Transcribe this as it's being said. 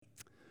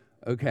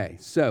Okay,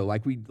 so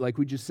like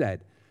we just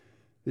said,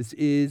 this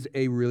is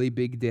a really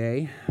big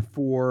day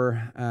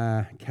for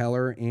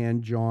Keller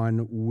and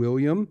John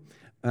William.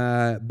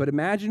 But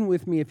imagine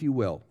with me, if you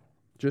will,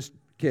 just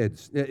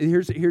kids.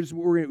 Here's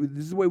what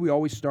this is the way we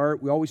always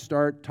start. We always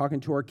start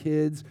talking to our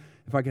kids.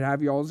 If I could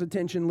have y'all's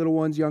attention, little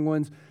ones, young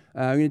ones,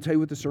 I'm going to tell you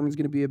what the sermon's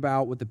going to be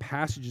about, what the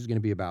passage is going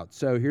to be about.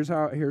 So here's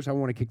how I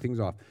want to kick things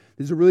off.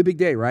 This is a really big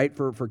day, right,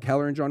 for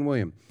Keller and John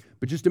William.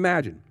 But just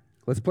imagine.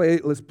 Let's play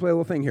a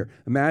little thing here.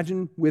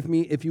 Imagine with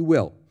me, if you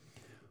will.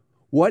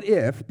 What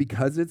if,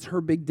 because it's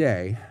her big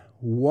day,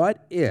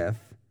 what if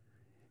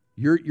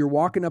you're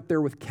walking up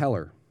there with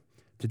Keller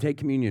to take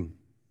communion,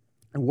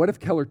 and what if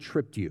Keller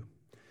tripped you?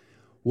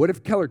 What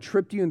if Keller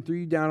tripped you and threw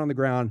you down on the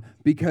ground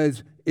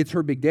because it's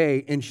her big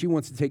day and she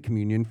wants to take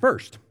communion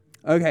first?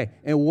 Okay,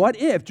 and what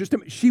if,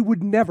 she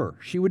would never,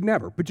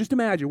 but just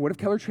imagine, what if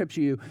Keller trips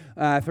you,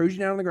 throws you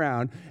down on the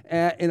ground,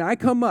 and I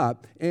come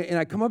up, and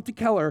I come up to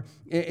Keller,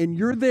 and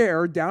you're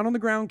there, down on the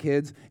ground,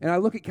 kids, and I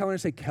look at Keller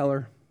and say,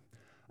 Keller,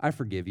 I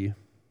forgive you.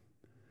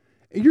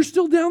 And you're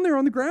still down there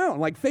on the ground,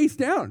 like face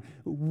down.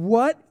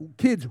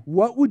 Kids,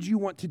 what would you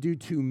want to do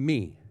to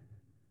me?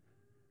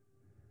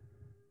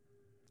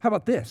 How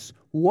about this?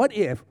 What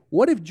if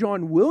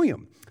John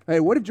William,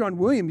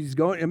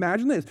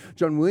 imagine this,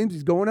 John Williams,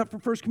 he's going up for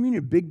First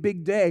Communion,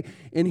 big day,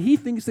 and he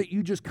thinks that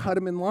you just cut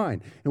him in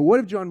line. And what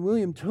if John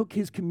William took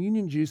his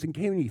communion juice and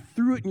came and he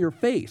threw it in your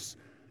face?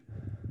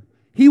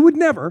 He would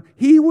never.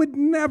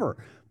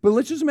 But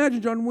let's just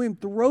imagine John William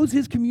throws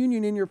his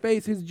communion in your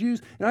face, his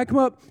juice, and I come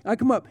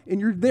up, and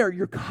you're there,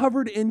 you're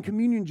covered in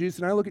communion juice,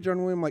 and I look at John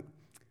William like,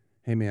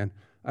 hey man,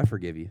 I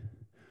forgive you.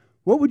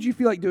 What would you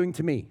feel like doing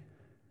to me?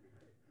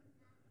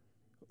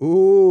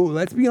 Ooh,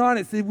 let's be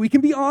honest. We can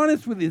be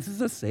honest with this. This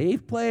is a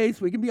safe place.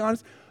 We can be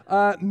honest.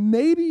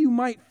 Maybe you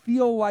might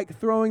feel like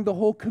throwing the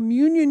whole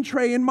communion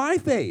tray in my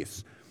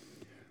face.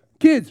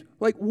 Kids,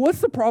 like,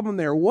 what's the problem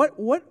there?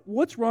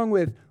 What's wrong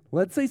with,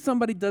 let's say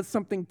somebody does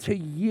something to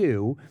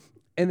you,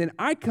 and then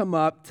I come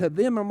up to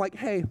them, and I'm like,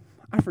 hey,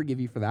 I forgive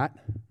you for that.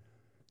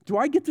 Do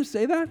I get to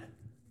say that?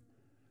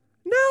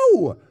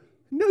 No,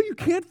 you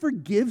can't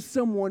forgive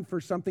someone for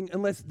something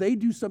unless they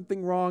do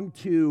something wrong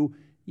to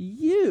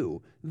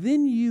you.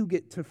 Then you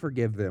get to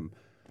forgive them.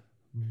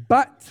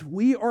 But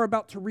we are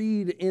about to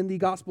read in the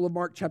Gospel of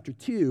Mark chapter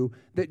 2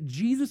 that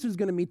Jesus is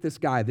going to meet this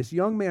guy, this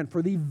young man,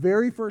 for the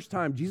very first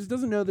time. Jesus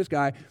doesn't know this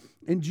guy,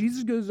 and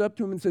Jesus goes up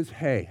to him and says,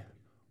 hey,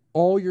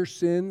 all your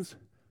sins,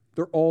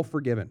 they're all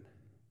forgiven.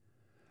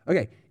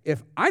 Okay,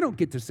 if I don't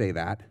get to say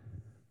that,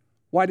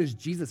 why does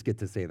Jesus get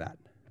to say that?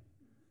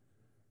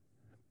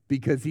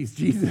 Because he's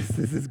Jesus.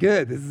 This is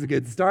good. This is a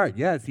good start.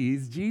 Yes,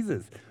 he's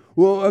Jesus.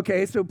 Well,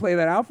 okay, so play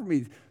that out for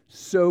me.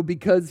 So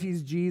because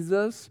he's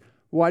Jesus,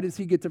 why does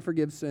he get to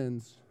forgive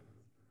sins?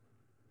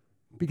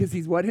 Because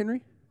he's what,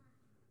 Henry?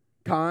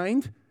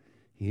 Kind?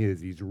 He is.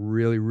 He's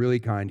really, really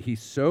kind.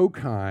 He's so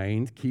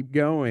kind. Keep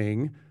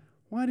going.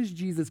 Why does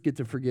Jesus get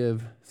to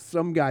forgive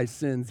some guy's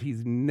sins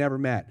he's never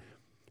met?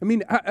 I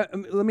mean,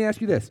 let me ask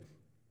you this.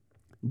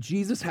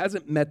 Jesus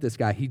hasn't met this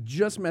guy. He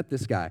just met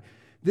this guy.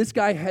 This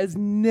guy has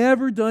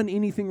never done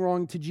anything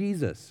wrong to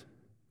Jesus.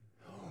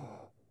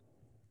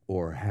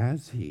 Or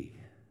has he?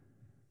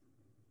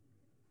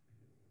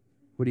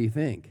 What do you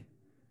think?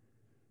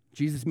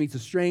 Jesus meets a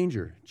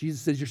stranger.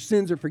 Jesus says, your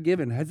sins are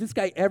forgiven. Has this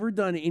guy ever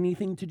done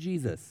anything to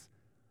Jesus?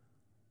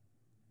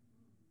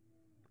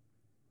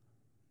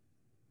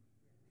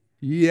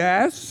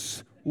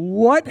 Yes.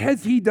 What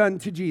has he done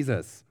to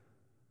Jesus?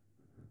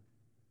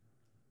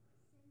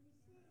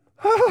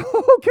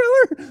 Oh,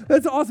 Keller,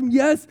 that's awesome.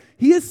 Yes,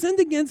 he has sinned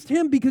against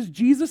him because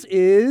Jesus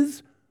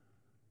is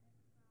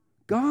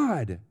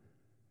God.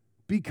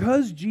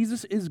 Because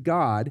Jesus is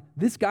God,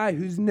 this guy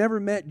who's never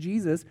met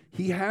Jesus,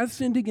 he has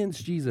sinned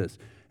against Jesus.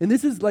 And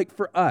this is like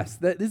for us,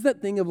 this is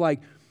that thing of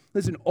like,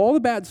 listen, all the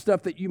bad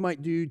stuff that you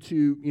might do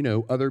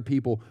to, other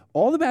people,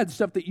 all the bad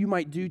stuff that you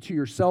might do to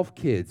yourself,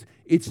 kids,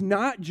 it's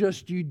not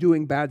just you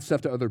doing bad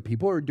stuff to other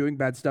people or doing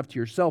bad stuff to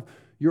yourself.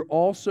 You're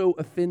also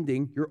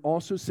offending, you're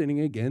also sinning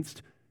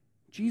against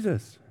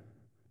Jesus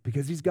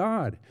because he's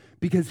God,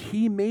 because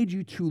he made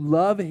you to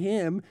love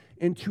him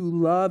and to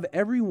love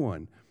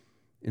everyone.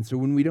 And so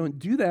when we don't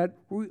do that,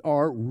 we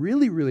are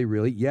really,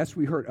 yes,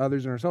 we hurt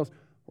others and ourselves.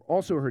 We're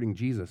also hurting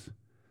Jesus.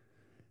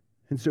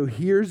 And so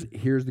here's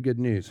the good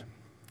news.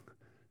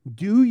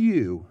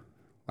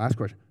 Last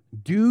question,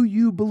 do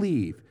you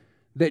believe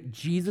that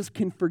Jesus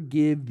can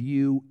forgive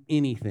you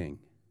anything?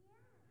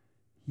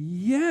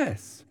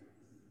 Yes.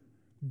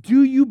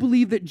 Do you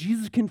believe that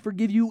Jesus can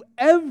forgive you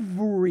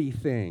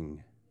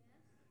everything?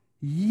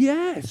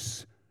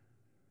 Yes.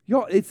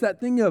 Y'all, it's that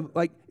thing of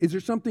like, is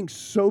there something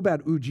so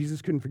bad? Ooh,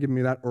 Jesus couldn't forgive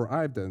me that, or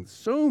I've done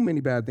so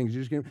many bad things.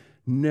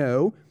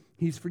 No,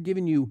 he's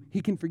forgiven you. He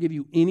can forgive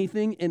you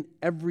anything and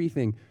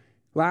everything.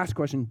 Last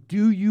question,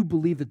 do you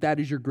believe that that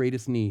is your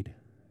greatest need?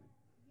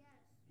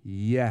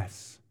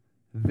 Yes.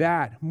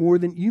 That, more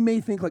than, you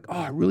may think like, oh,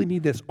 I really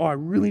need this. Oh, I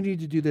really need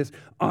to do this.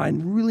 Oh, I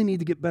really need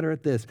to get better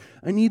at this.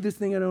 I need this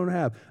thing I don't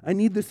have. I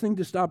need this thing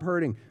to stop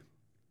hurting.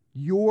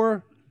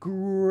 Your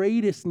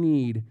greatest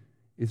need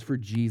is for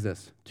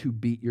Jesus to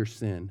beat your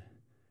sin.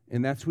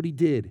 And that's what he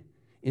did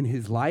in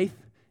his life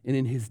and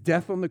in his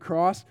death on the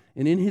cross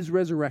and in his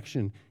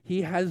resurrection.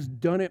 He has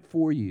done it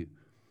for you.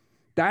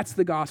 That's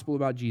the gospel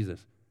about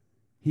Jesus.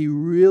 He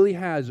really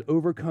has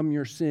overcome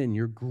your sin,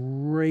 your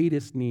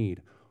greatest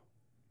need,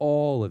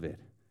 all of it.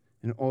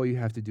 And all you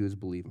have to do is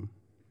believe him.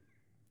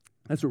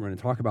 That's what we're going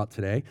to talk about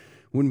today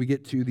when we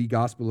get to the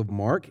Gospel of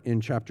Mark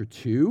in chapter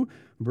 2,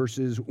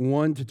 verses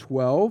 1 to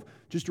 12.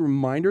 Just a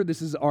reminder,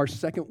 this is our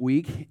second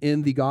week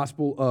in the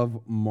Gospel of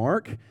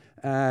Mark,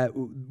 what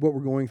we're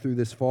going through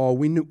this fall.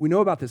 We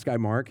know about this guy,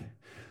 Mark.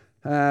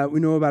 We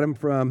know about him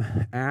from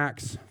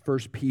Acts, 1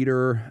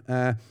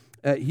 Peter.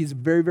 He's a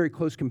very, very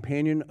close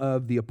companion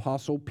of the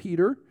Apostle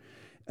Peter.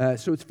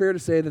 So it's fair to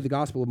say that the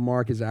Gospel of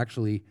Mark is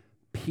actually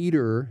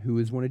Peter, who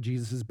is one of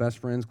Jesus' best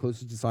friends,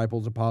 closest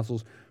disciples,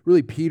 apostles,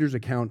 really Peter's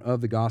account of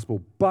the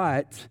gospel.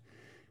 But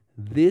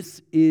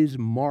this is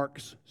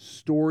Mark's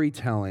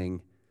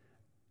storytelling,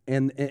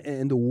 and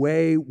the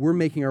way we're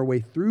making our way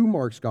through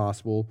Mark's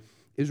gospel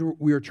is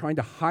we are trying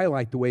to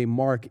highlight the way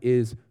Mark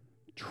is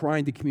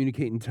trying to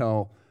communicate and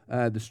tell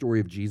the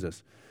story of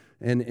Jesus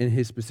and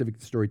his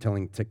specific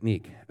storytelling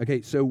technique.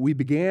 Okay, so we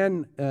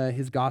began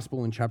his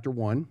gospel in chapter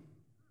 1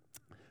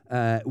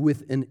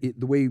 with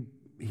the way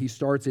he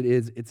starts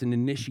it's an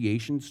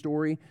initiation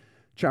story.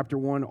 Chapter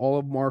 1, all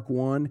of Mark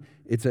 1,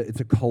 it's a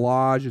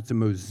collage, it's a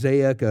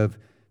mosaic of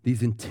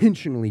these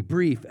intentionally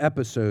brief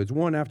episodes,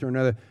 one after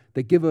another,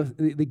 that give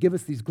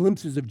us these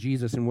glimpses of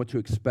Jesus and what to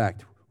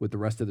expect with the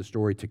rest of the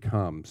story to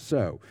come.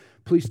 So,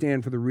 please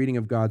stand for the reading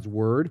of God's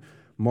word.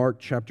 Mark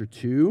chapter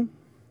 2,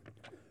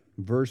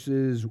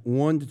 verses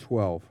 1 to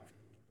 12.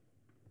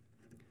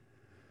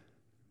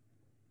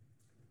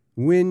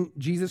 When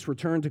Jesus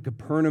returned to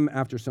Capernaum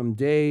after some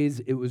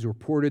days, it was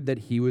reported that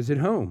he was at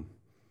home.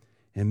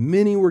 And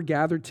many were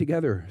gathered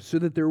together, so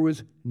that there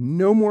was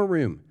no more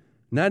room,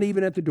 not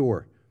even at the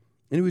door.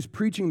 And he was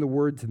preaching the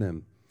word to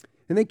them.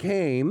 And they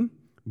came,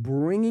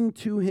 bringing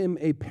to him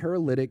a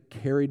paralytic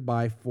carried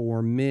by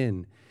 4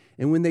 men.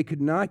 And when they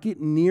could not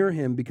get near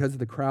him because of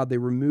the crowd, they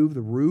removed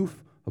the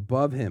roof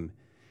above him.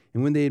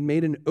 And when they had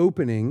made an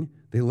opening,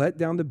 they let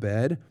down the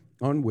bed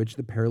on which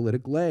the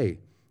paralytic lay.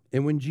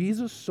 And when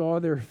Jesus saw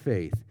their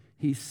faith,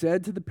 he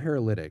said to the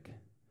paralytic,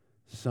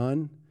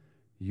 "Son,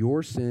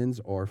 your sins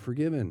are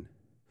forgiven."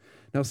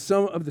 Now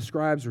some of the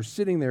scribes were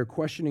sitting there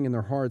questioning in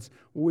their hearts,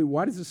 "Wait,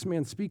 why does this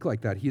man speak like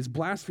that? He is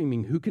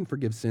blaspheming. Who can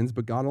forgive sins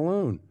but God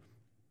alone?"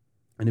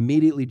 And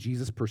immediately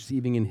Jesus,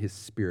 perceiving in his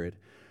spirit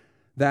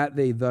that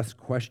they thus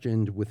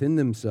questioned within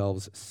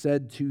themselves,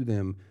 said to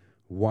them,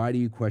 "Why do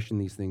you question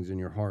these things in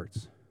your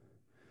hearts?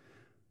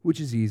 Which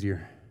is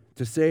easier,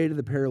 to say to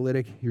the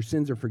paralytic, 'Your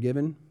sins are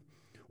forgiven,'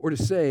 or to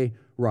say,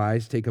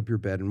 'Rise, take up your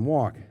bed and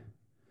walk'?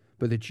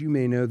 But that you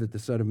may know that the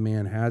Son of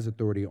Man has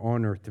authority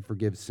on earth to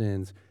forgive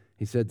sins,"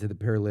 he said to the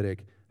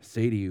paralytic, "I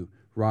say to you,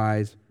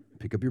 rise,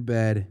 pick up your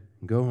bed,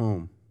 and go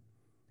home."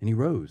 And he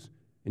rose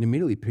and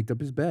immediately picked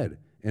up his bed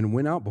and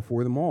went out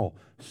before them all,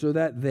 so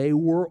that they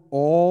were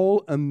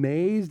all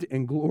amazed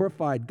and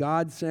glorified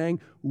God,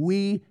 saying,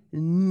 "We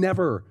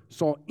never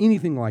saw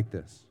anything like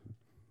this."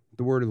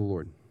 The word of the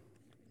Lord.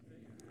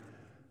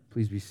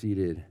 Please be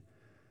seated.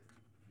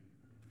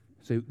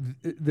 So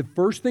the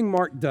first thing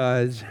Mark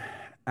does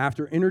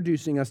after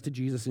introducing us to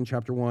Jesus in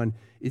chapter 1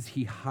 is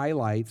he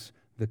highlights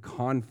the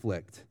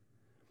conflict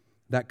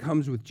that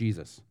comes with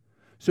Jesus.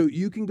 So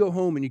you can go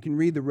home and you can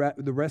read the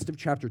rest of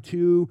chapter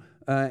 2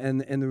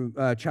 and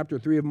the chapter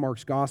 3 of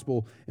Mark's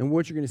gospel, and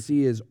what you're going to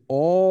see is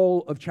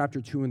all of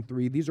chapter 2 and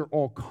 3, these are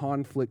all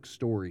conflict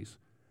stories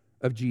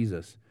of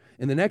Jesus.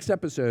 In the next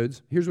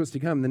episodes, here's what's to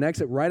come.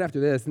 Right after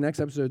this, the next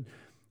episode,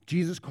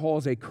 Jesus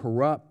calls a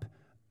corrupt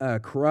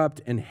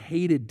and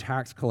hated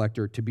tax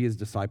collector to be his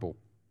disciple.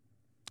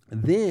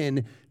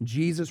 Then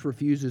Jesus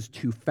refuses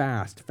to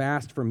fast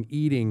from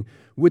eating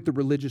with the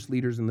religious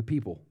leaders and the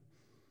people.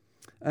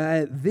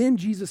 Then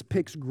Jesus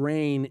picks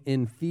grain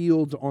in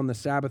fields on the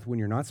Sabbath when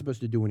you're not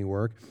supposed to do any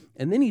work.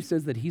 And then he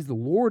says that he's the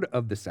Lord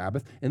of the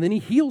Sabbath. And then he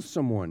heals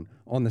someone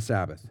on the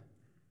Sabbath.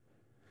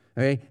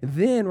 Okay?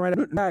 Then, right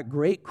after that,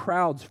 great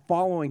crowds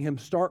following him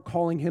start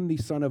calling him the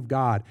Son of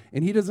God.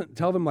 And he doesn't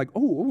tell them like,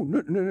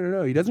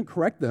 no. He doesn't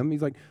correct them.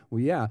 He's like, well,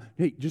 yeah,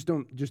 hey, just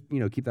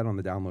keep that on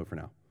the down low for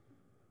now.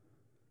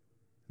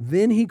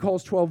 Then he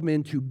calls 12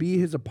 men to be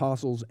his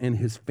apostles, and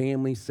his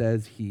family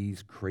says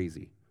he's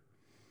crazy.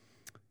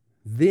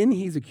 Then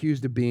he's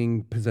accused of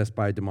being possessed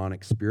by a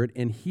demonic spirit,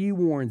 and he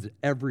warns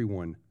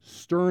everyone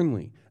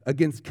sternly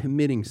against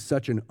committing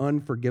such an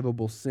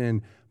unforgivable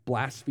sin,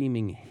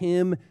 blaspheming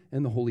him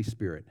and the Holy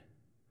Spirit.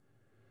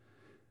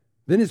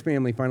 Then his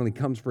family finally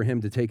comes for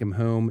him to take him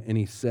home, and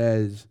he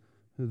says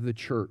the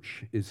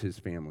church is his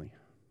family.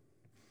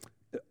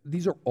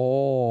 These are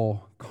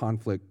all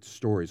conflict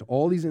stories.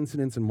 All these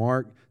incidents in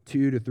Mark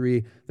 2 to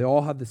 3, they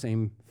all have the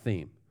same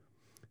theme.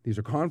 These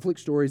are conflict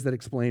stories that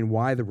explain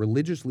why the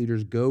religious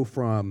leaders go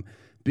from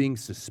being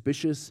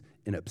suspicious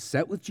and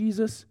upset with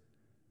Jesus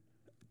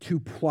to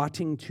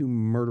plotting to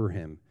murder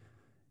him.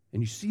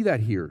 And you see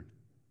that here.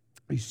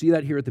 You see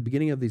that here at the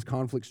beginning of these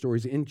conflict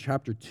stories in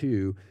chapter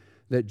 2,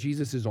 that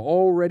Jesus is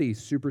already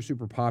super,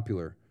 super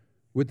popular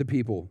with the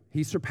people.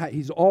 He's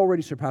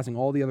already surpassing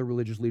all the other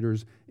religious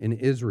leaders in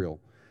Israel.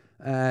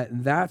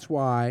 That's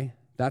why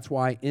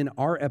in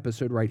our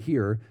episode right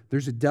here,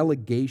 there's a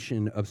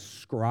delegation of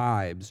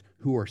scribes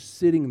who are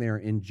sitting there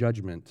in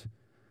judgment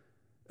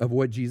of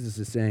what Jesus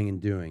is saying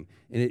and doing.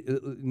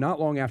 And not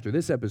long after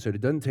this episode,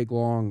 it doesn't take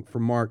long for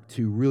Mark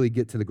to really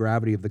get to the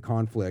gravity of the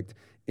conflict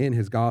in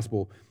his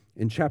gospel.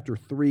 In chapter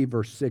 3,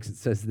 verse 6, it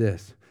says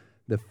this: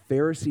 the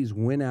Pharisees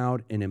went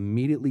out and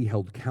immediately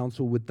held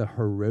counsel with the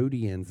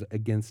Herodians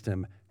against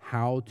him,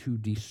 how to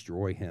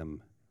destroy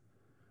him.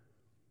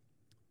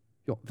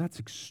 That's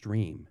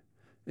extreme.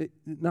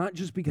 Not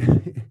just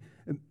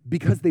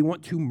because they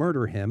want to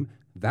murder him,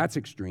 that's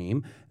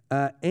extreme,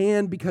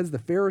 and because the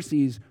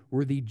Pharisees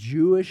were the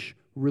Jewish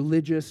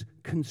religious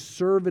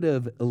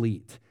conservative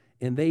elite,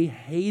 and they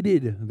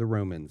hated the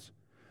Romans.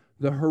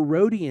 The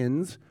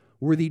Herodians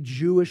were the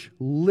Jewish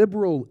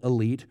liberal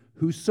elite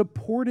who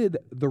supported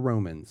the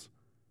Romans.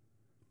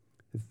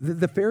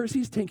 The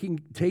Pharisees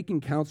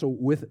taking counsel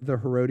with the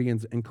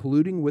Herodians and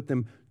colluding with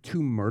them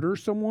to murder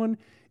someone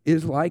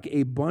is like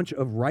a bunch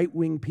of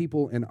right-wing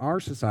people in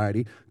our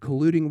society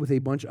colluding with a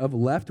bunch of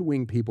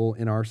left-wing people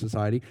in our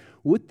society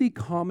with the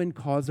common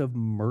cause of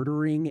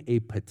murdering a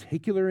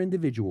particular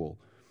individual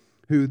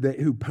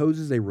who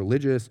poses a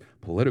religious,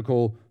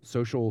 political,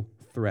 social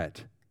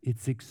threat.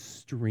 It's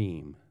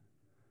extreme.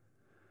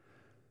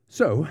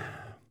 So,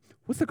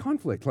 what's the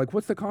conflict?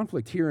 What's the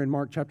conflict here in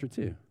Mark chapter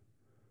 2?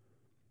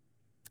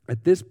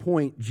 At this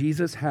point,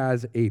 Jesus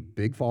has a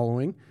big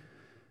following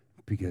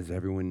because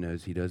everyone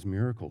knows he does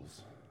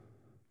miracles.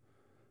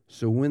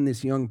 So when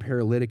this young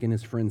paralytic and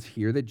his friends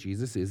hear that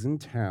Jesus is in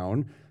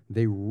town,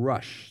 they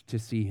rush to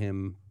see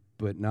him,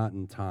 but not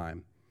in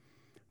time.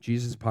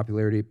 Jesus'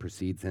 popularity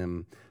precedes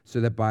him, so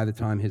that by the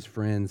time his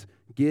friends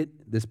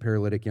get this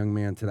paralytic young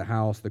man to the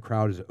house, the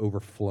crowd is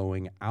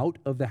overflowing out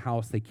of the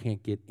house. They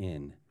can't get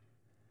in.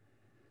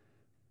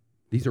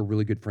 These are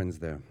really good friends,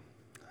 though,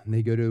 and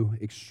they go to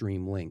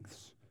extreme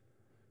lengths.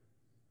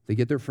 They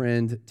get their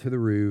friend to the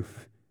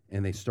roof,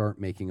 and they start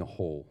making a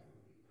hole.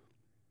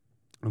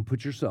 And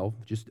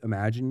just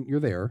imagine you're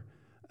there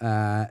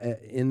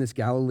in this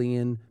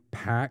Galilean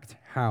packed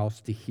house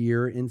to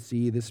hear and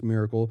see this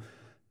miracle,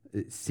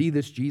 see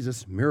this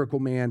Jesus miracle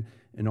man,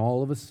 and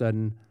all of a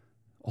sudden,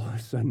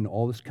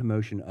 all this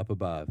commotion up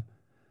above.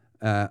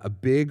 A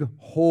big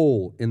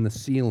hole in the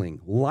ceiling,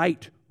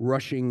 light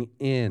rushing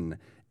in,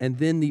 and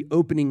then the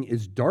opening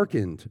is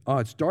darkened. Oh,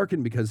 it's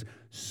darkened because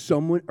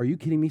are you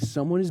kidding me?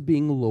 Someone is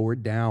being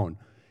lowered down.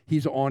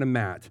 He's on a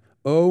mat.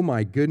 Oh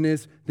my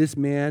goodness, this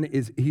man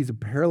he's a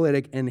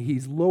paralytic and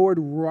he's lowered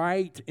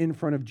right in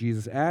front of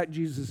Jesus, at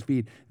Jesus'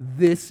 feet.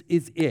 This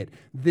is it.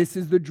 This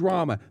is the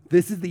drama.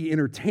 This is the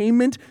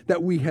entertainment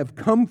that we have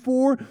come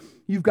for.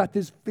 You've got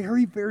this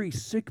very, very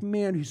sick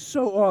man who's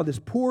this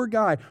poor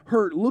guy,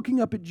 hurt, looking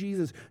up at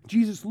Jesus,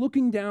 Jesus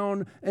looking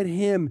down at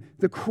him,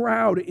 the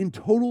crowd in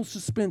total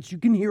suspense. You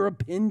can hear a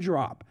pin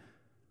drop.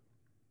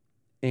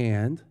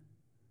 And,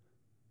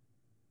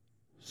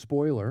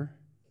 spoiler,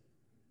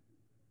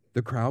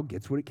 the crowd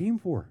gets what it came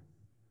for.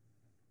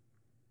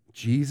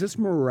 Jesus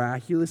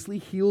miraculously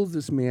heals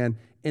this man,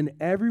 and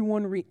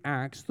everyone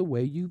reacts the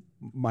way you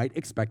might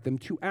expect them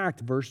to act.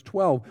 Verse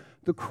 12,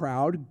 the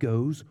crowd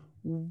goes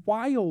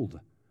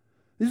wild.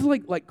 This is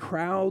like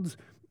crowds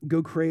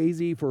go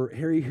crazy for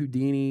Harry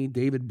Houdini,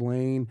 David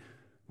Blaine,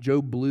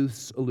 Joe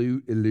Bluth's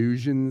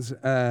illusions.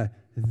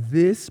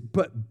 This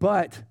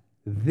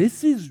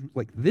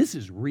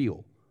is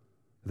real.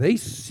 They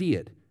see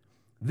it.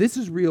 This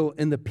is real,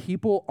 and the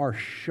people are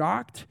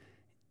shocked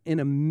and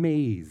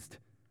amazed.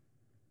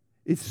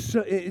 It's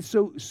so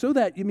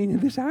that,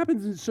 this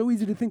happens, and it's so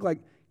easy to think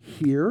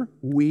here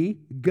we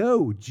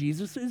go.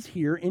 Jesus is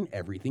here, and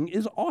everything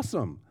is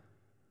awesome.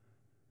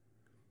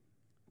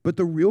 But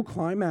the real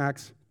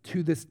climax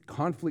to this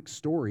conflict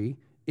story,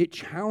 it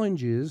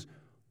challenges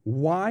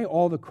why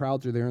all the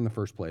crowds are there in the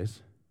first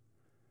place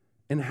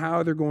and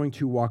how they're going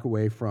to walk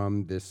away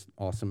from this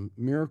awesome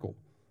miracle.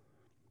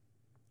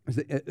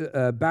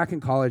 Back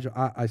in college,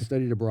 I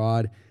studied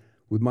abroad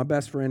with my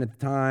best friend at the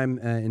time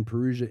in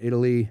Perugia,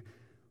 Italy.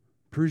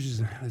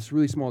 Perugia's this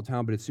really small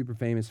town, but it's super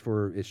famous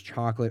for its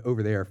chocolate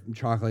over there,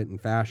 chocolate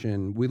and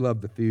fashion. We love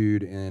the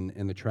food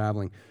and the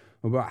traveling.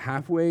 About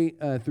halfway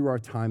through our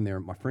time there,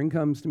 my friend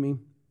comes to me, and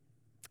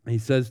he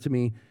says to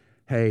me,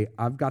 hey,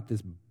 I've got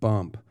this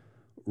bump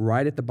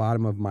right at the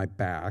bottom of my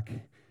back,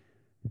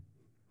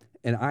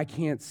 and I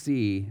can't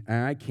see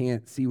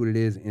what it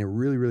is, and it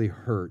really, really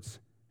hurts.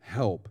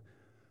 Help.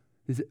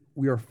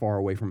 We are far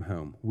away from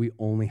home. We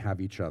only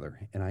have each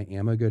other, and I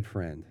am a good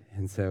friend.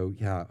 And so,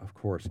 yeah, of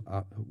course.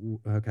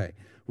 Okay.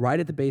 Right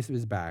at the base of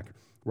his back,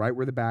 right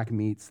where the back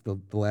meets the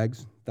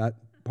legs, that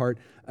part,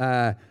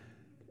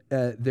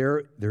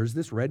 there's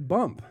this red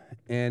bump.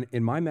 And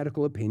in my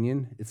medical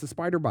opinion, it's a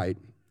spider bite.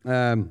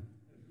 And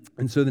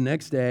so the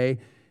next day,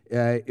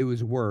 it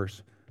was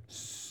worse.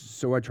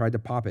 So I tried to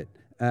pop it.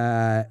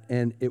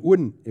 And it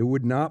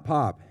would not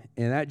pop.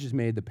 And that just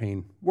made the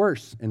pain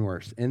worse and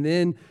worse. And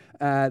then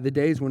the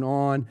days went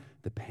on,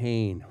 the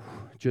pain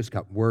just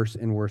got worse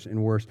and worse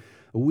and worse.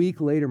 A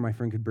week later, my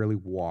friend could barely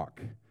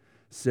walk.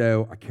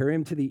 So I carry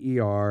him to the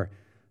ER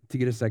to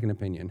get a second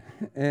opinion.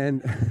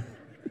 And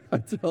I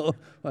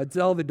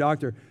tell the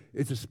doctor,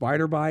 it's a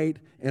spider bite,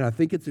 and I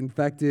think it's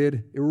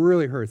infected. It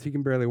really hurts. He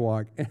can barely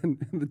walk. And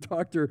the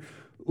doctor,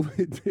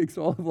 it takes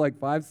all of like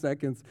 5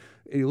 seconds,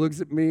 and he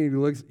looks at me, and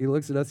he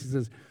looks at us, he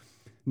says,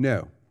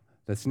 no,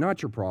 that's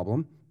not your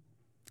problem.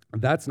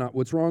 That's not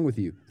what's wrong with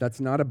you.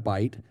 That's not a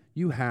bite.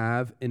 You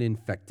have an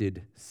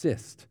infected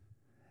cyst,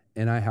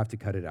 and I have to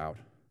cut it out.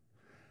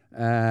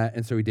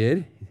 And so he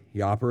did.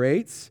 He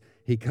operates.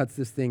 He cuts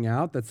this thing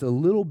out that's a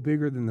little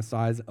bigger than the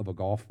size of a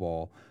golf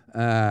ball,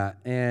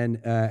 and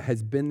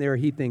has been there,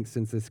 he thinks,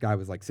 since this guy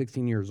was like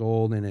 16 years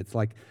old, and it's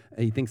like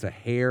he thinks a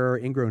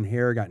ingrown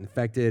hair got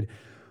infected.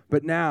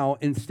 But now,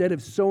 instead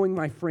of sewing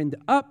my friend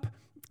up,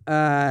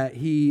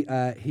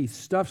 he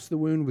stuffs the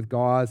wound with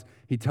gauze.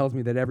 He tells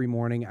me that every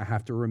morning I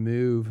have to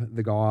remove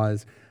the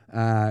gauze,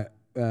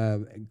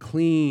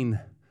 clean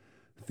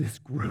this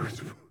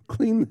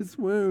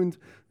wound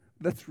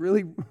that's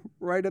really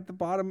right at the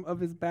bottom of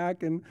his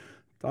back and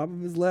top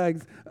of his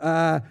legs,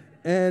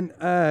 and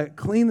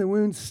clean the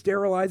wound,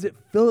 sterilize it,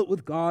 fill it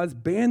with gauze,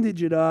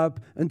 bandage it up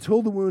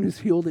until the wound is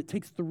healed. It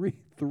takes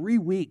three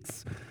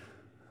weeks.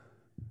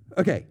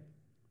 Okay,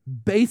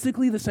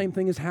 basically the same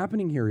thing is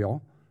happening here,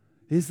 y'all.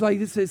 It's like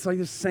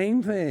the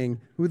same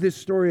thing with this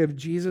story of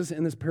Jesus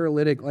and this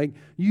paralytic. Like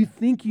you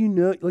think you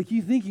know what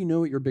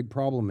your big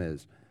problem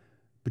is,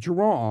 but you're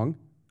wrong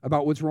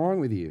about what's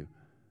wrong with you.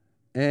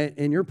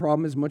 And your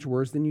problem is much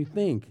worse than you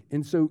think.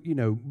 And so,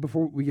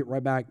 before we get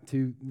right back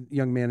to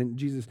young man and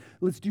Jesus,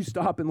 let's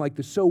stop and like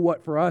the so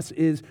what for us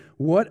is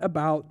what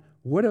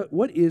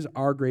is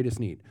our greatest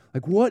need?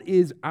 Like what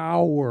is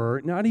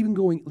our, not even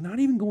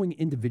going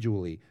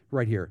individually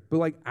right here, but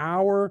like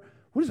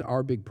what is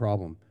our big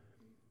problem?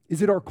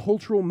 Is it our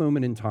cultural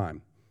moment in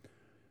time?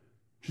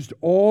 Just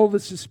all the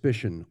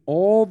suspicion,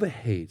 all the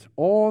hate,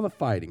 all the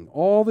fighting,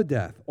 all the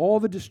death, all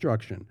the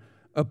destruction,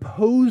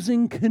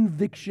 opposing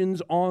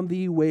convictions on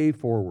the way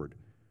forward?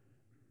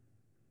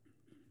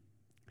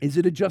 Is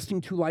it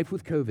adjusting to life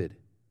with COVID?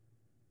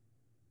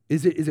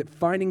 Is it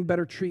finding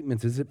better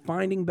treatments? Is it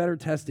finding better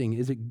testing?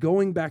 Is it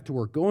going back to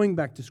work, going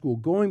back to school,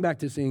 going back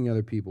to seeing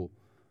other people?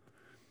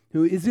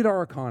 Is it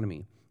our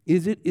economy?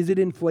 Is it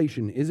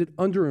inflation? Is it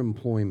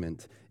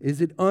underemployment? Is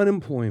it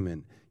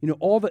unemployment?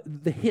 All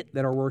the hit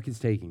that our work is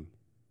taking.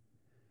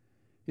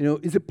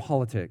 Is it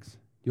politics? Do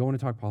you all want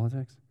to talk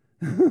politics?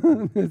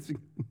 Do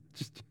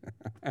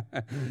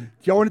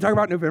y'all want to talk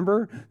about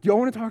November? Do y'all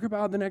want to talk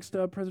about the next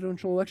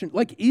presidential election?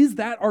 Like, is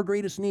that our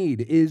greatest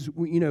need? Is,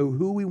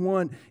 who we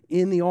want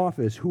in the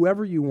office,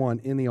 whoever you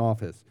want in the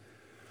office?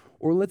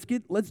 Or let's go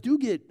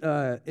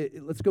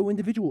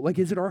individual. Like,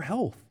 is it our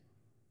health?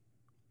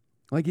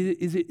 Like,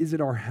 is it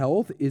our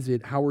health? Is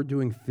it how we're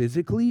doing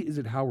physically? Is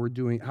it how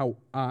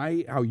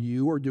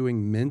you are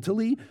doing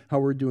mentally? How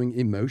we're doing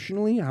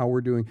emotionally? How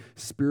we're doing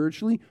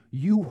spiritually?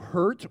 You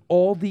hurt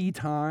all the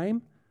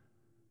time.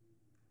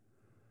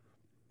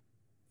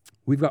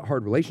 We've got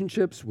hard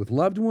relationships with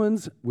loved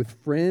ones, with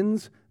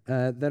friends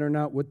that are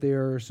not what they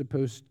are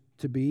supposed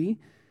to be.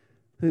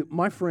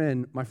 My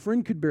friend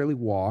could barely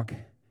walk,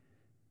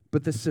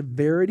 but the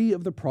severity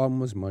of the problem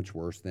was much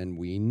worse than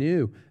we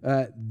knew.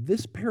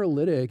 This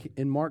paralytic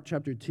in Mark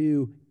chapter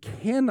 2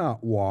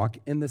 cannot walk,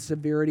 and the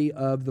severity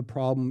of the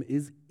problem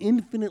is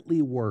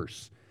infinitely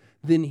worse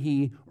than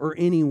he or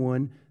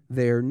anyone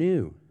there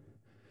knew.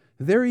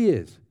 There he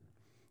is.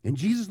 And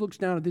Jesus looks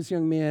down at this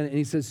young man, and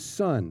he says,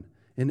 son.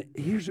 And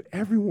here's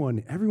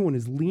everyone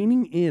is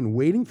leaning in,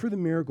 waiting for the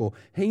miracle,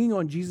 hanging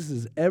on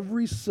Jesus'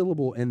 every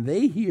syllable, and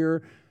they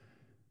hear,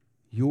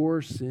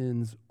 your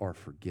sins are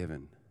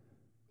forgiven.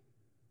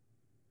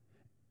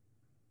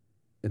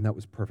 And that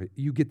was perfect.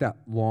 You get that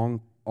long,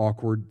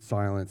 awkward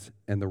silence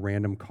and the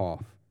random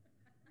cough.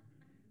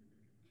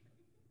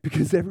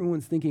 Because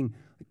everyone's thinking,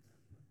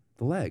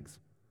 the legs.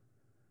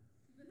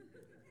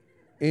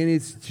 And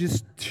it's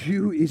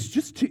too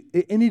easy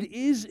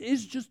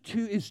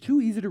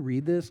to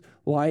read this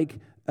like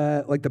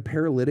the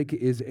paralytic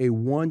is a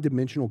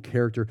one-dimensional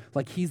character,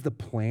 like he's the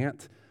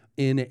plant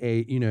in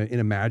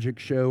a magic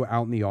show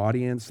out in the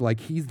audience, like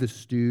he's the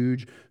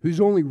stooge whose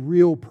only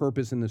real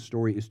purpose in the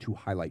story is to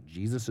highlight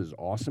Jesus'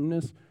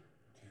 awesomeness.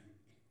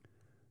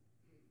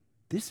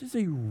 This is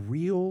a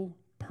real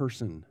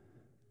person.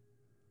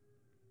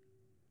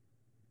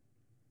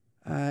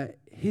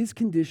 His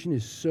condition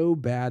is so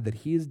bad that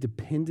he is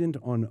dependent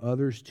on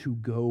others to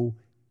go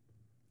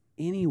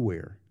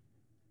anywhere,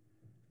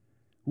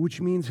 which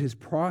means his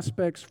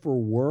prospects for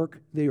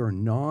work, they are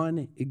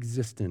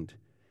non-existent.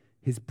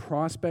 His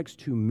prospects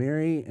to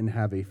marry and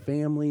have a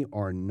family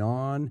are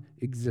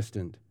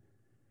non-existent.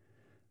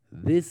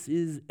 This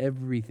is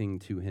everything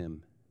to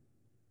him.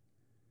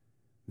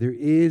 There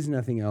is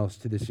nothing else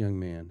to this young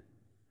man.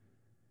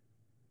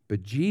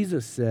 But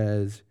Jesus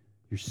says,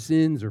 your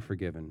sins are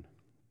forgiven.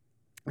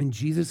 And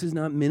Jesus is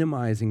not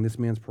minimizing this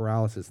man's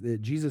paralysis.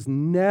 Jesus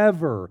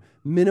never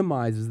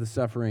minimizes the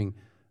suffering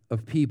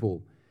of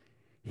people.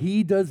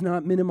 He does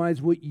not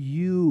minimize what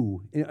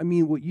you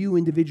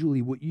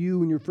individually, what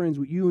you and your friends,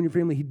 what you and your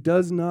family, he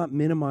does not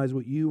minimize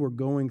what you are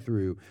going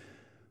through.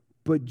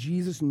 But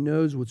Jesus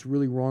knows what's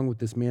really wrong with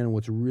this man and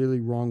what's really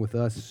wrong with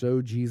us.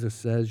 So Jesus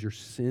says, your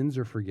sins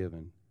are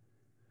forgiven.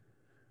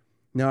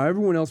 Now,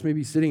 everyone else may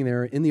be sitting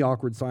there in the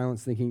awkward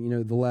silence thinking,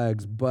 the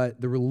legs,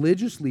 but the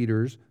religious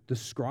leaders, the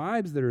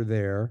scribes that are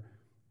there,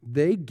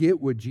 they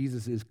get what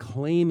Jesus is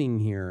claiming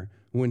here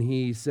when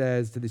he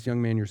says to this young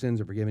man, your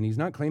sins are forgiven. He's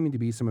not claiming to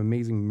be some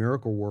amazing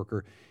miracle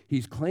worker.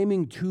 He's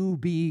claiming to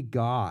be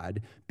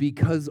God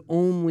because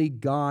only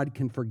God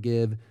can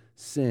forgive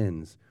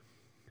sins.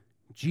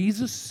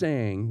 Jesus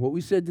saying, what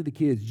we said to the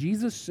kids,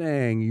 Jesus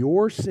saying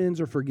your sins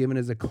are forgiven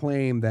is a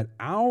claim that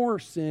our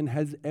sin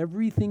has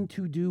everything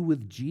to do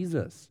with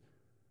Jesus.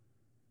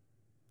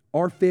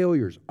 Our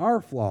failures, our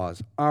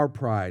flaws, our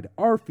pride,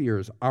 our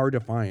fears, our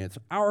defiance,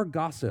 our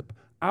gossip,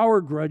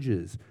 our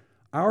grudges,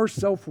 our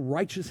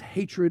self-righteous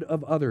hatred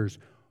of others,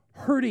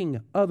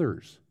 hurting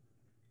others.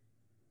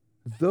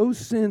 Those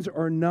sins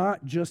are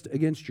not just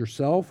against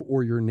yourself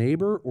or your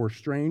neighbor or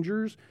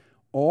strangers.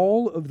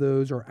 All of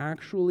those are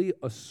actually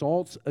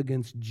assaults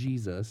against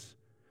Jesus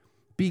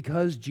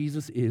because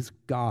Jesus is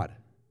God.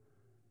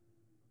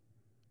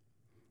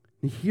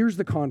 And here's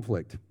the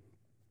conflict.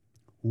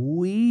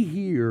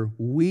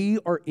 We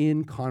are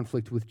in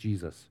conflict with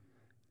Jesus.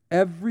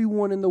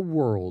 Everyone in the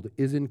world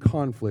is in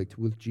conflict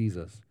with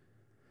Jesus.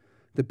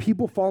 The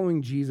people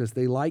following Jesus,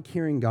 they like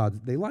hearing God's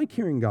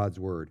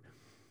word.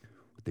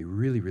 What they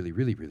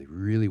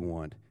really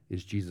want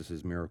is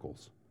Jesus'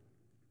 miracles.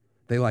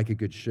 They like a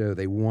good show.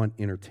 They want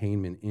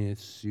entertainment. And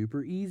it's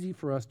super easy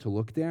for us to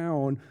look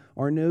down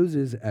our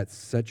noses at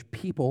such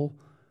people,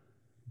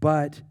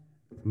 but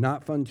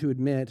not fun to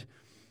admit,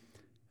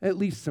 at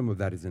least some of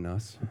that is in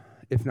us,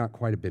 if not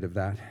quite a bit of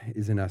that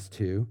is in us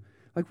too.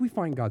 Like, we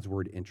find God's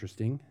word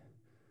interesting.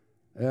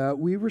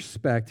 We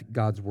respect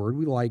God's word.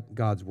 We like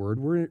God's word.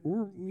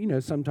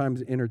 We're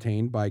sometimes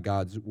entertained by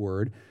God's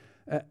word.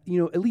 At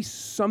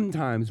least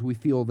sometimes we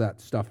feel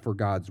that stuff for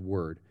God's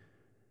word.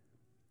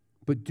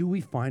 But do we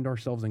find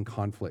ourselves in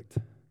conflict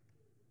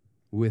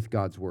with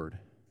God's word?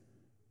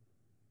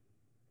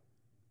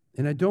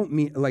 And I don't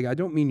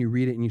mean you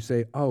read it and you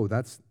say, "Oh,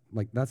 that's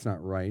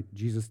not right.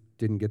 Jesus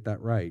didn't get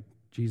that right.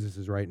 Jesus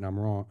is right and I'm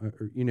wrong."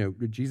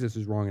 Jesus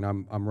is wrong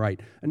and I'm right.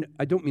 And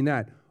I don't mean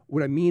that.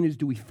 What I mean is,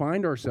 do we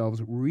find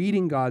ourselves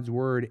reading God's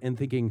word and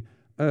thinking,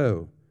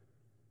 "Oh,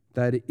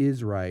 that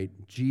is right.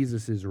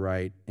 Jesus is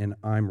right and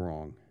I'm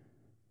wrong."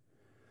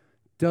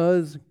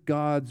 Does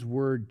God's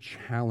word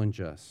challenge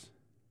us?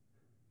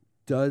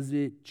 Does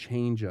it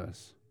change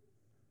us?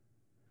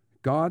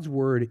 God's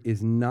word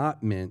is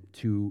not meant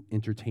to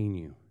entertain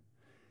you.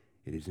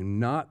 It is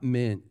not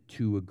meant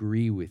to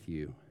agree with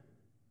you.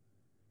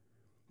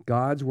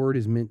 God's word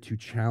is meant to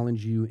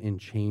challenge you and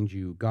change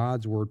you.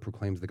 God's word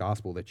proclaims the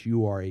gospel, that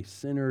you are a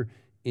sinner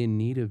in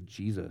need of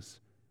Jesus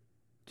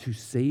to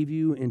save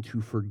you and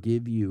to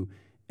forgive you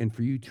and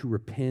for you to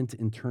repent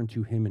and turn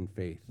to him in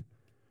faith.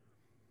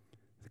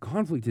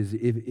 Conflict is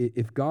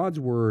if God's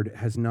word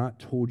has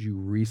not told you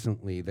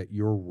recently that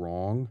you're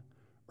wrong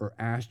or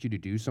asked you to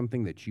do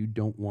something that you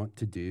don't want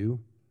to do,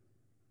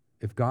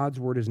 if God's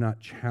word is not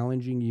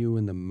challenging you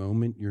in the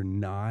moment, you're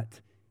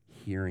not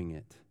hearing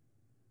it.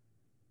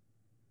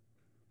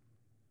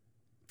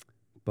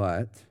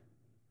 But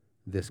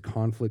this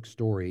conflict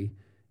story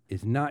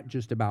is not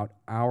just about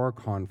our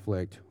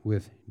conflict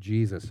with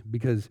Jesus,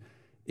 because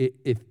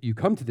if you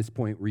come to this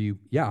point where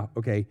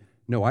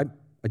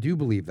I do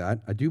believe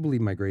that. I do believe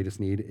my greatest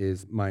need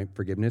is my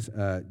forgiveness,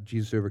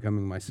 Jesus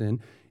overcoming my sin.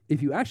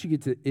 If you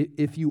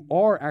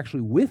are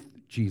actually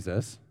with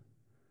Jesus,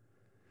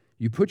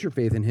 you put your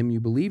faith in him, you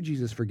believe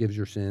Jesus forgives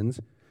your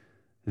sins,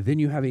 then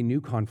you have a new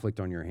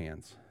conflict on your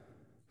hands.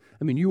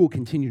 I mean, you will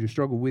continue to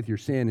struggle with your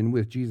sin and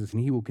with Jesus,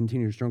 and he will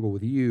continue to struggle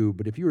with you.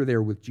 But if you are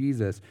there with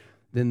Jesus,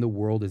 then the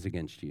world is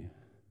against you.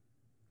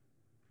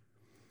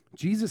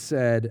 Jesus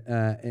said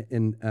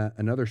in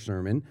another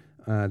sermon,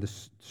 the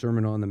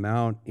Sermon on the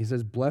Mount, he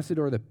says, "Blessed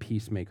are the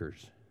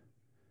peacemakers."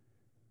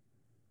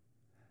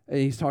 And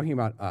he's talking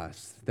about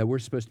us, that we're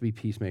supposed to be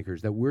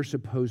peacemakers, that we're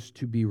supposed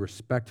to be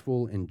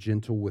respectful and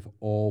gentle with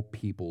all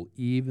people,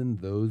 even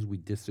those we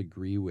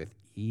disagree with,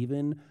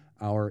 even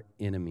our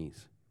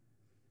enemies.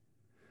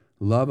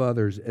 Love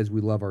others as we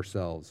love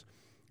ourselves.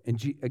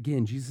 And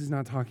again, Jesus is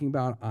not talking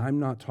about, I'm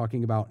not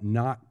talking about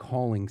not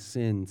calling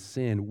sin,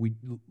 sin. We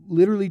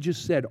literally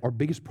just said our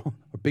biggest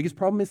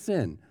problem is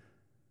sin.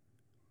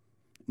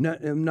 No,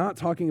 I'm not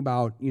talking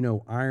about,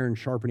 iron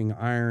sharpening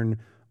iron,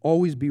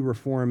 always be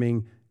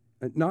reforming,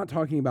 not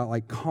talking about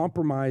like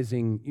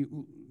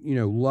compromising,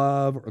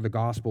 love or the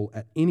gospel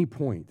at any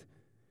point.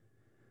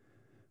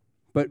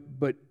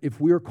 But if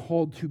we're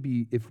called to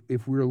be,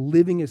 if we're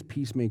living as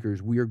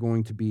peacemakers, we are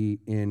going to be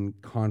in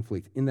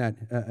conflict. In that,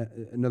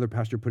 another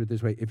pastor put it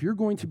this way: if you're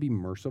going to be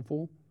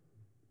merciful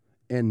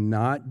and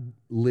not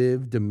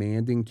live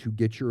demanding to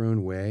get your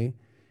own way,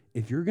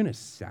 if you're going to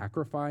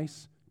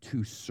sacrifice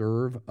to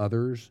serve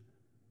others,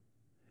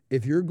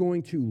 if you're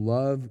going to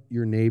love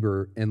your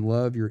neighbor and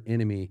love your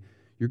enemy,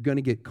 you're going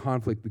to get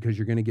conflict because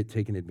you're going to get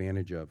taken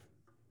advantage of.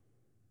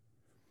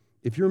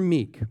 If you're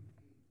meek,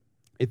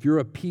 if you're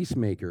a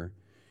peacemaker,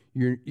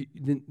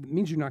 it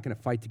means you're not going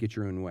to fight to get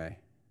your own way.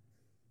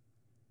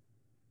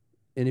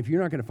 And if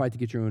you're not going to fight to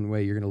get your own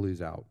way, you're going to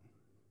lose out.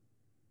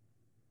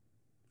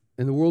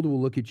 And the world will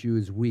look at you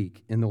as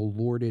weak, and they'll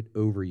lord it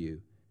over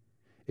you.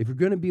 If you're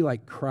going to be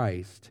like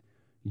Christ,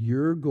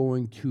 you're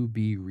going to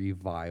be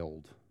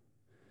reviled.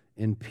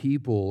 And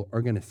people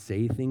are going to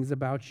say things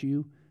about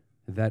you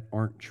that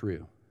aren't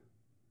true.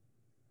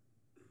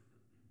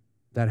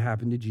 That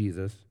happened to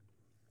Jesus.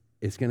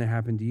 It's going to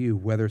happen to you,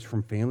 whether it's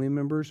from family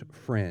members,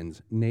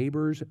 friends,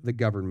 neighbors, the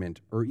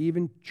government, or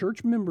even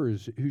church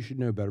members who should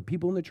know better,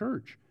 people in the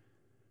church.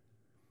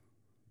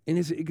 And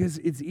it's because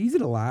it's easy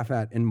to laugh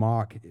at and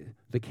mock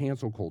the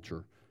cancel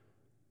culture.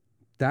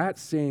 That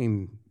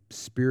same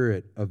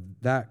spirit of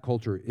that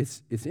culture,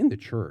 it's in the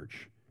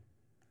church.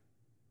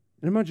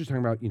 And I'm not just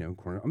talking about,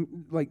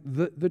 like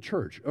the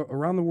church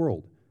around the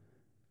world.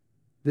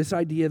 This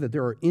idea that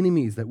there are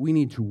enemies that we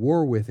need to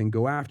war with and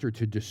go after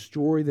to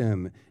destroy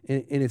them.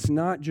 And it's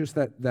not just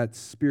that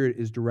spirit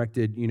is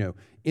directed,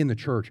 in the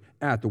church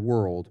at the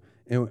world,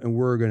 and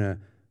we're going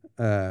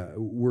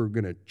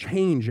to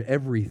change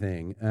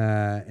everything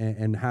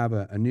and have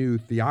a new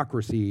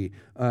theocracy.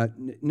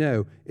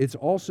 No, it's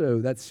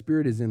also that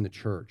spirit is in the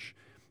church,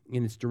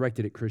 and it's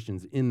directed at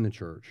Christians in the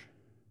church.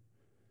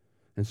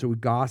 And so we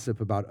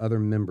gossip about other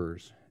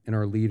members and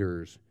our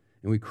leaders,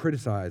 and we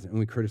criticize, and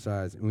we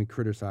criticize, and we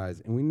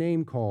criticize, and we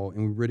name call,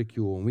 and we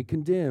ridicule, and we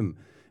condemn.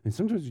 And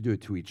sometimes we do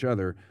it to each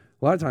other.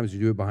 A lot of times we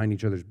do it behind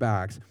each other's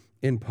backs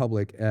in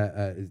public,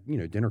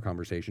 dinner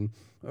conversation,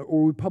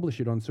 or we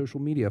publish it on social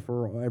media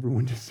for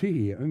everyone to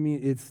see. I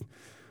mean,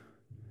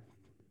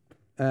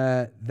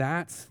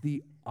 that's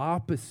the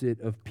opposite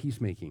of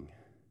peacemaking.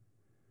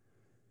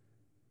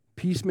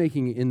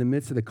 Peacemaking in the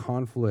midst of the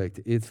conflict,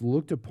 it's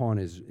looked upon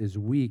as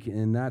weak,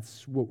 and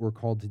that's what we're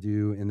called to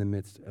do in the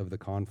midst of the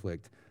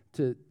conflict,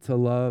 to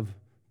love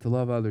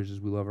others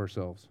as we love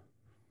ourselves,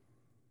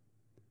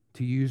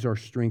 to use our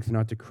strength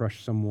not to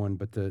crush someone,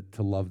 but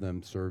to love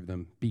them, serve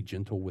them, be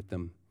gentle with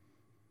them.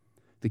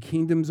 The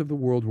kingdoms of the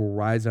world will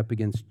rise up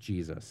against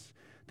Jesus.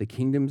 The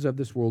kingdoms of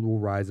this world will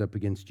rise up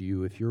against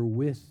you if you're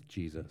with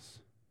Jesus.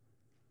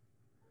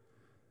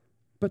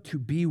 But to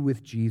be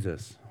with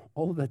Jesus,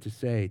 all of that to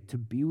say, to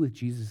be with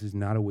Jesus is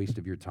not a waste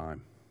of your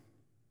time.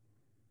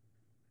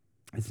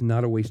 It's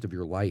not a waste of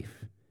your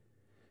life,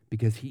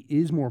 because he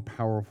is more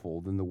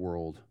powerful than the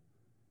world,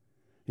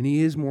 and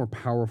he is more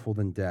powerful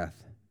than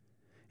death,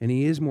 and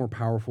he is more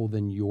powerful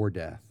than your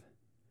death,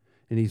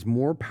 and he's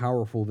more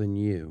powerful than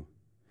you,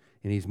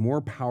 and he's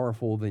more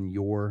powerful than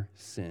your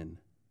sin.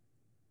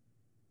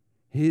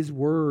 His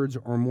words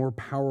are more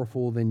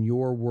powerful than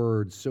your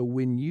words. So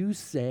when you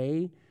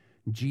say,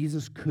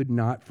 Jesus could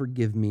not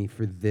forgive me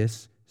for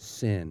this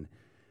sin,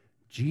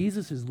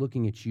 Jesus is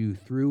looking at you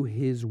through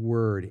his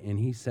word, and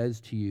he says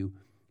to you,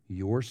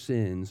 your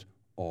sins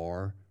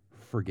are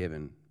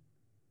forgiven.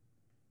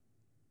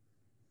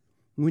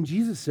 When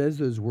Jesus says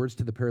those words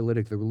to the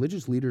paralytic, the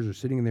religious leaders are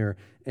sitting there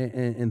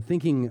and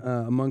thinking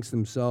amongst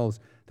themselves,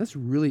 that's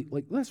really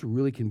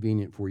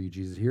convenient for you,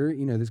 Jesus. Here,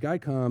 this guy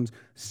comes,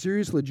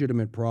 serious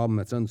legitimate problem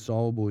that's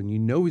unsolvable, and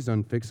he's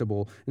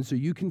unfixable, and so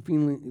you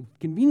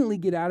conveniently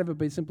get out of it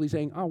by simply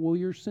saying, oh, well,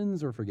 your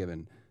sins are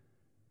forgiven.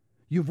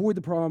 You avoid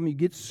the problem, you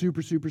get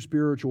super, super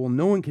spiritual.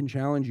 No one can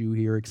challenge you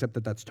here except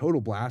that that's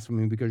total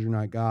blasphemy because you're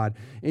not God,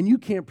 and you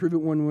can't prove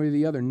it one way or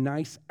the other.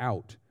 Nice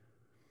out.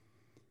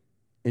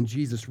 And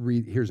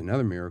here's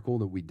another miracle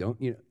that we don't,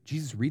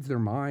 Jesus reads their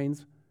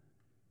minds,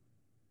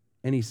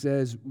 and he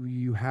says,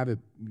 you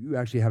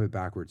actually have it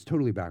backwards,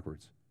 totally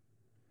backwards.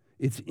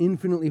 It's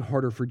infinitely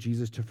harder for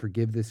Jesus to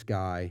forgive this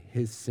guy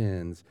his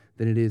sins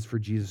than it is for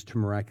Jesus to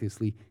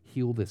miraculously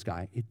heal this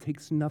guy. It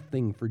takes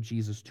nothing for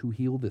Jesus to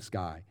heal this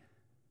guy.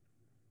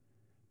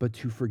 But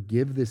to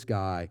forgive this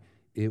guy,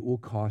 it will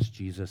cost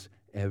Jesus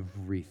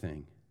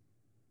everything.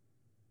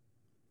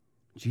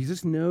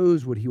 Jesus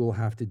knows what he will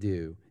have to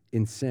do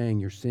in saying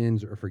your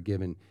sins are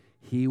forgiven.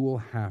 He will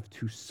have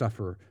to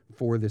suffer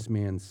for this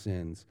man's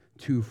sins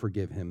to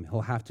forgive him.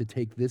 He'll have to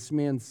take this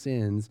man's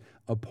sins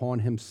upon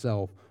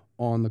himself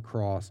on the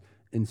cross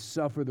and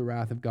suffer the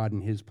wrath of God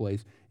in his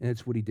place. And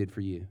it's what he did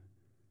for you.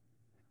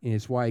 And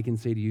it's why I can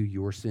say to you,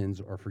 your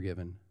sins are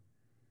forgiven.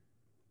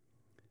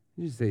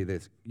 Let me just say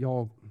this,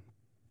 y'all.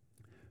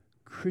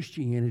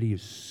 Christianity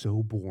is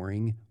so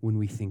boring when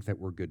we think that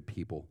we're good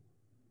people.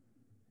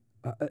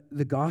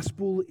 The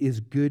gospel is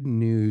good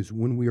news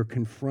when we are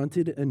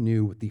confronted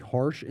anew with the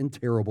harsh and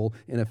terrible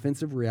and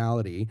offensive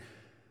reality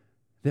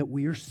that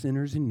we are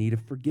sinners in need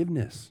of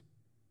forgiveness.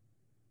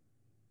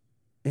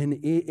 And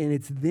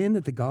it's then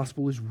that the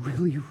gospel is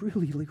really,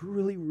 really, like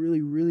really,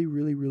 really, really,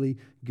 really, really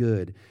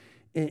good.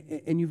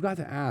 And you've got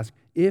to ask,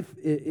 if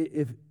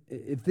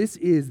this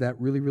is that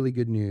really, really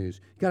good news,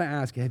 you've got to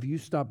ask, have you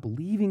stopped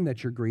believing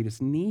that your greatest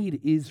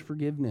need is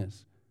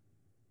forgiveness?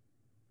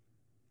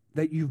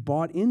 that you've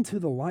bought into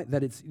the lie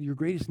that it's your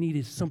greatest need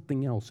is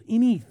something else,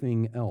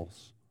 anything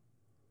else.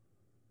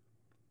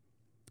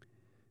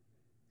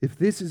 If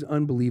this is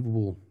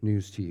unbelievable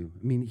news to you,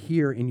 I mean,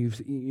 here, and you're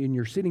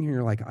sitting here and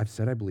you're like, I've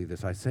said I believe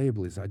this, I say I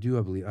believe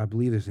this, I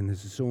believe this, and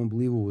this is so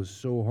unbelievable, it's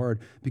so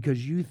hard,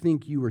 because you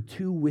think you are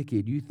too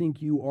wicked, you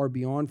think you are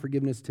beyond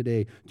forgiveness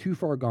today, too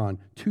far gone,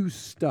 too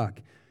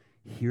stuck.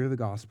 Hear the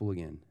gospel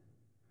again.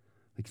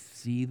 Like,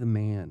 see the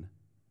man.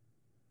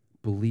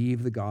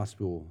 Believe the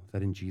gospel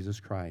that in Jesus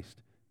Christ,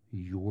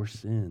 your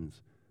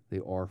sins, they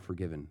are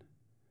forgiven.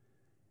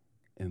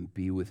 And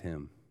be with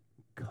him,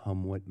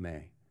 come what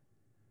may.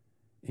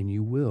 And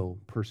you will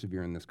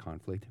persevere in this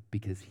conflict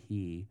because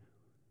he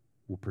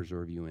will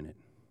preserve you in it.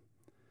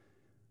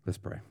 Let's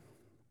pray.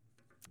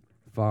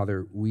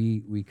 Father,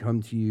 we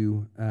come to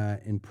you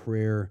in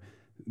prayer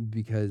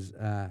because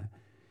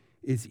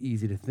it's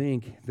easy to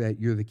think that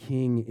you're the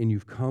king and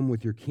you've come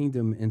with your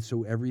kingdom, and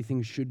so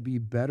everything should be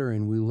better.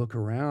 And we look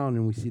around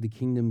and we see the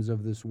kingdoms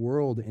of this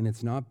world, and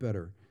it's not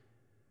better.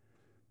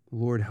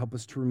 Lord, help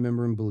us to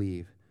remember and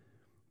believe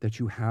that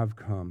you have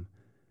come,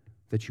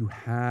 that you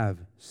have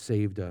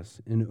saved us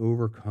and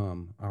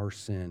overcome our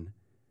sin.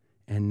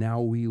 And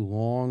now we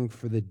long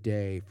for the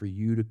day for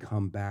you to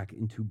come back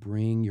and to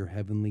bring your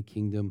heavenly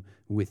kingdom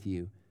with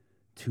you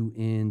to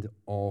end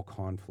all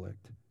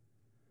conflict.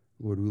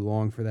 Lord, we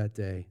long for that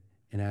day.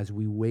 And as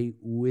we wait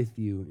with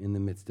you in the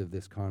midst of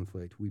this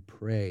conflict, we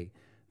pray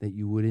that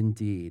you would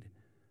indeed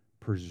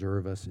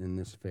preserve us in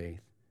this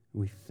faith.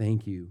 We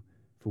thank you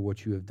for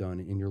what you have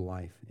done in your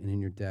life and in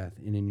your death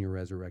and in your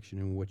resurrection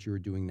and what you're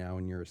doing now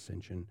in your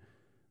ascension.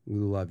 We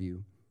love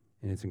you,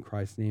 and it's in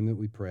Christ's name that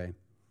we pray.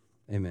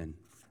 Amen.